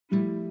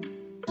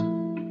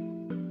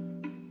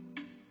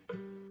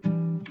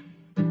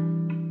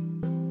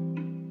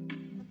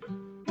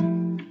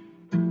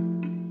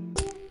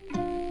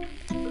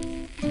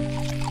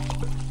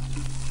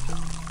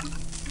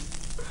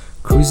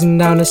Cruising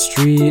down the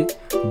street,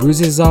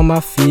 bruises on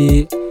my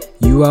feet.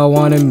 You I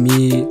wanna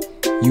meet,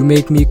 you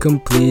make me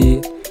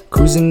complete.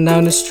 Cruising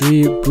down the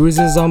street,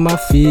 bruises on my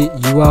feet.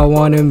 You I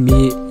wanna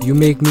meet, you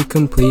make me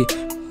complete.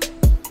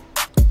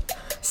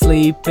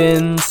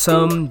 Sleeping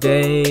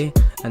someday,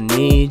 I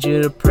need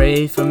you to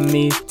pray for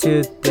me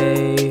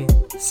today.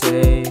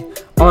 Say,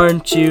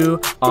 aren't you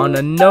on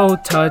a no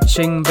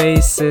touching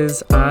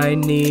basis? I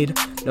need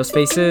no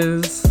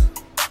spaces.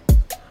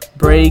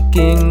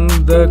 Breaking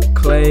the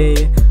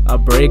clay, I'll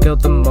break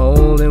out the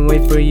mold and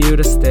wait for you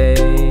to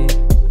stay.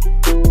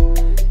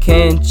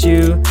 Can't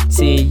you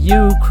see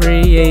you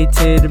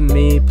created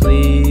me?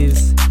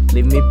 Please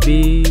leave me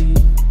be.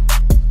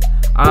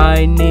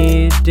 I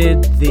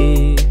needed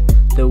thee,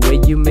 the way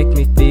you make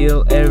me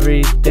feel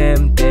every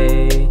damn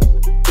day.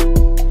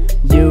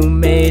 You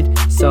made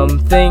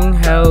something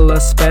hella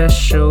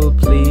special,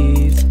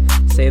 please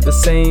say the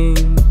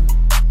same.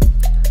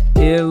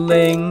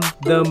 Killing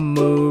the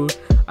mood,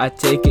 I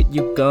take it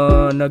you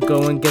gonna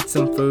go and get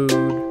some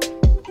food.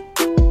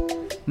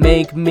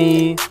 Make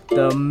me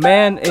the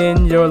man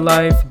in your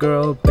life,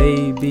 girl,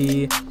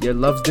 baby, your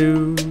love's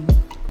due.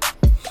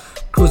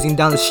 Cruising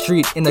down the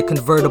street in a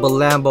convertible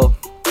Lambo,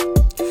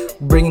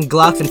 bringing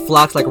Glocks and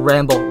flocks like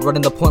Rambo,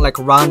 running the point like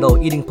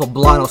Rondo, eating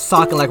poblano,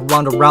 socking like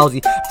Ronda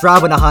Rousey,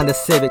 driving a Honda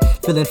Civic,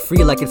 feeling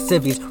free like it's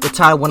civvies,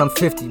 retired when I'm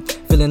 50,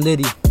 feeling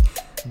litty.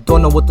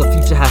 Don't know what the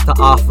future has to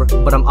offer,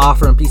 but I'm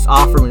offering peace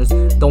offerings.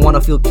 Don't wanna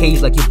feel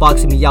caged like you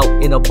boxing me out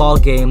in a ball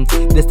game.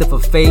 Listed for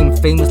fame,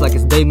 famous like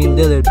it's Damian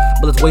Lillard,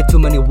 but there's way too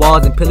many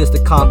walls and pillars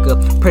to conquer.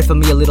 Pray for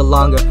me a little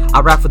longer.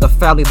 I rap for the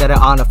family that I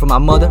honor, for my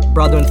mother,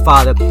 brother, and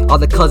father, all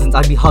the cousins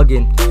I be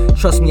hugging.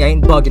 Trust me, I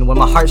ain't bugging. When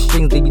my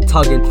heartstrings they be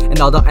tugging, and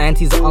all the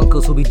aunties and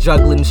uncles who be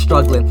juggling and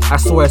struggling. I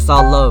swear it's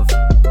all love.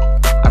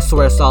 I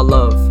swear it's all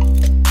love.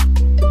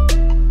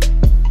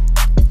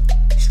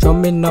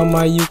 Strumming on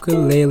my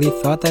ukulele,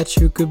 thought that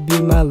you could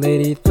be my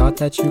lady, thought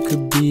that you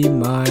could be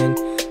mine,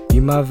 be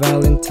my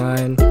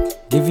Valentine,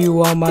 give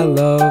you all my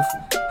love.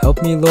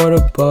 Help me Lord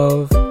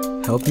above,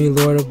 help me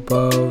Lord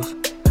above,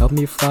 help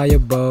me fly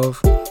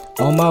above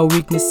all my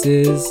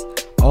weaknesses,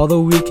 all the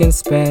weekend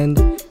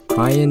spend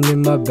crying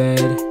in my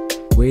bed,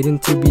 waiting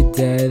to be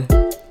dead,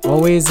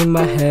 always in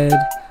my head,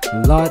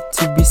 a lot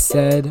to be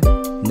said,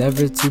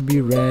 never to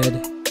be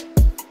read.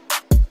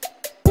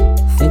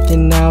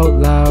 Thinking out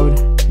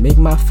loud, make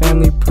my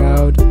family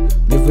proud,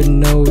 live with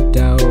no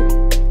doubt,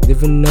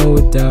 live with no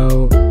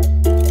doubt.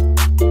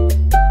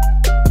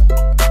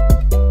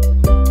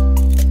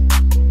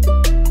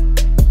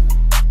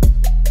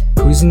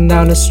 Cruising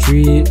down the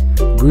street,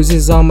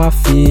 bruises on my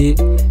feet.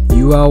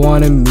 You I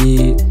wanna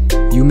meet,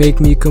 you make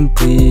me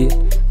complete.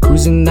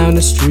 Cruising down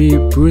the street,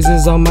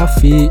 bruises on my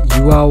feet.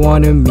 You I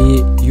wanna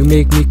meet, you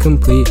make me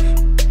complete.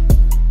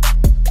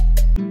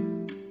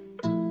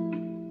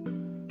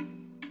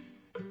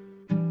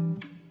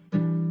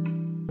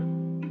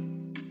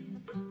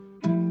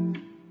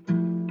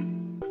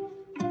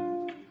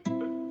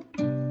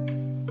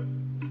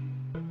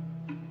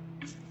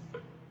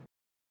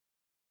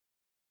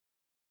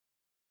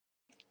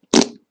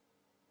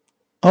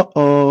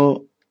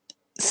 Uh-oh.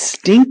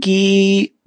 Stinky.